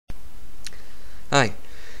Hi,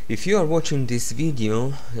 if you are watching this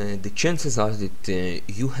video, the chances are that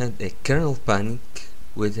you had a kernel panic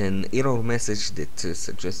with an error message that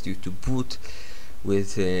suggests you to boot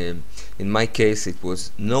with, in my case it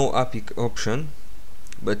was no APIC option,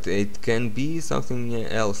 but it can be something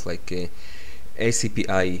else like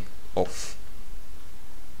acpi off.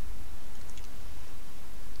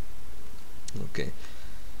 Okay.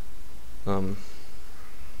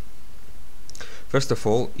 First of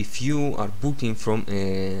all, if you are booting from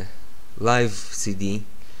a live CD,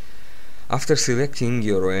 after selecting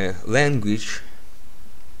your language,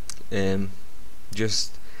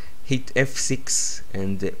 just hit F6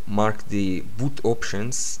 and mark the boot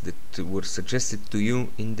options that were suggested to you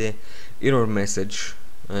in the error message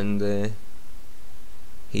and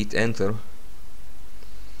hit enter.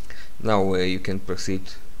 Now you can proceed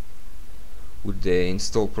with the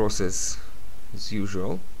install process as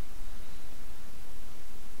usual.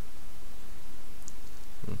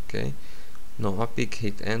 Okay, noapic,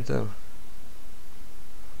 hit enter.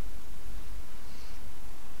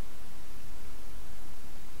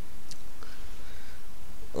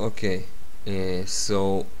 Okay,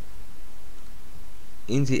 so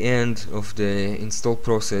in the end of the install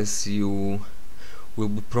process you will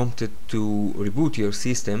be prompted to reboot your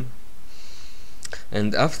system,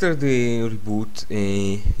 and after the reboot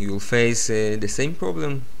you'll face the same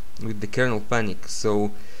problem with the kernel panic.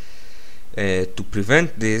 So to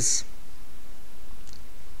prevent this,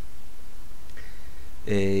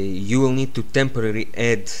 you will need to temporarily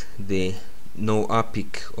add the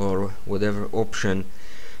noapic or whatever option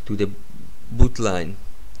to the boot line.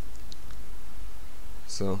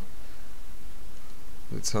 So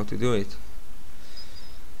that's how to do it.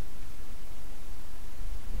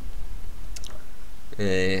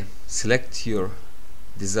 Select your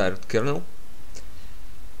desired kernel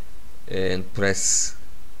and press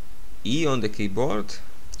E on the keyboard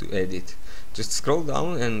to add it. Just scroll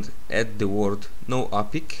down and add the word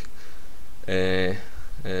noapic.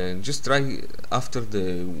 Just try after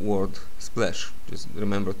the word splash. Just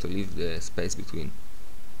remember to leave the space between.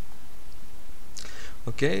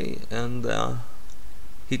 Okay, and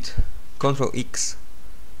hit Ctrl X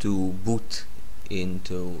to boot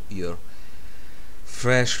into your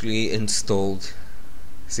freshly installed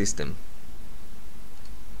system.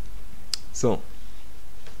 So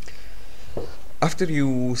after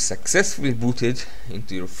you successfully booted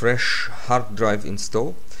into your fresh hard drive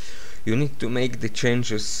install, you need to make the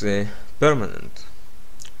changes permanent.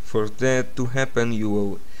 For that to happen, you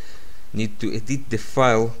will need to edit the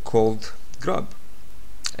file called grub,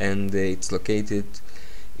 and it's located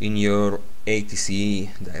in your ATC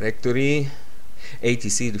directory,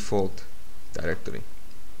 ATC default directory.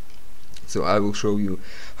 So I will show you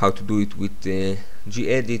how to do it with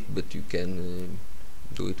gedit, but you can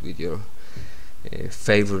do it with your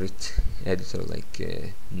favorite editor like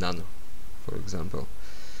Nano, for example.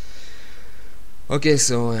 Okay,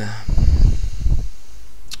 so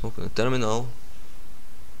open a terminal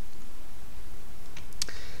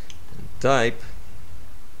and type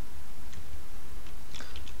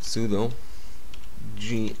sudo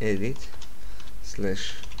gedit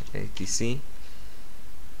 /atc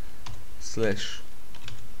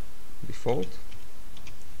 /default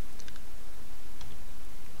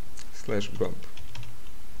 /grub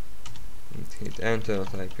and hit enter.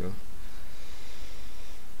 Type your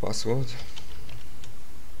password.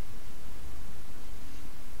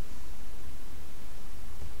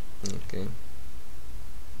 Okay,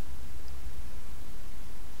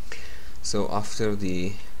 so after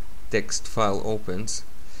the text file opens,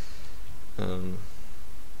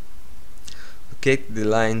 locate the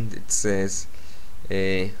line that says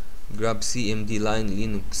grub cmd line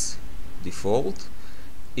linux default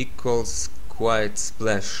equals quiet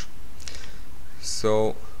splash.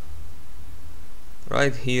 So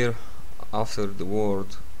right here after the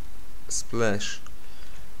word splash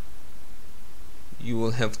you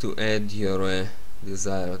will have to add your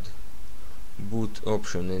desired boot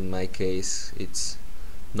option. In my case it's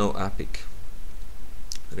noapic.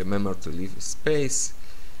 Remember to leave space.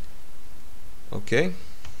 Okay,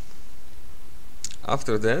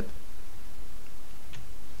 after that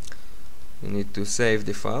you need to save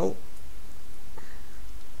the file.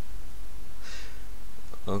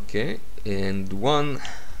 Okay, and one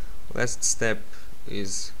last step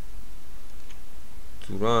is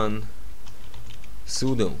to run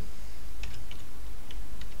sudo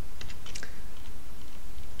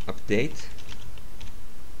update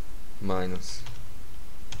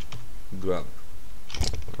 -grub.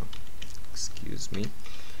 Excuse me.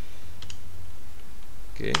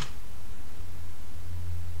 Okay,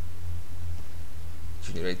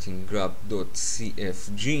 generating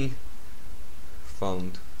grab.cfg,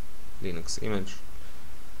 found Linux image,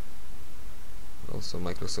 also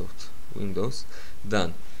Microsoft Windows,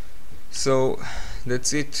 done. So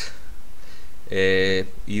that's it.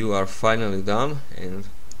 You are finally done and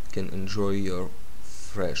can enjoy your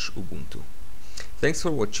fresh Ubuntu. Thanks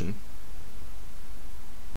for watching.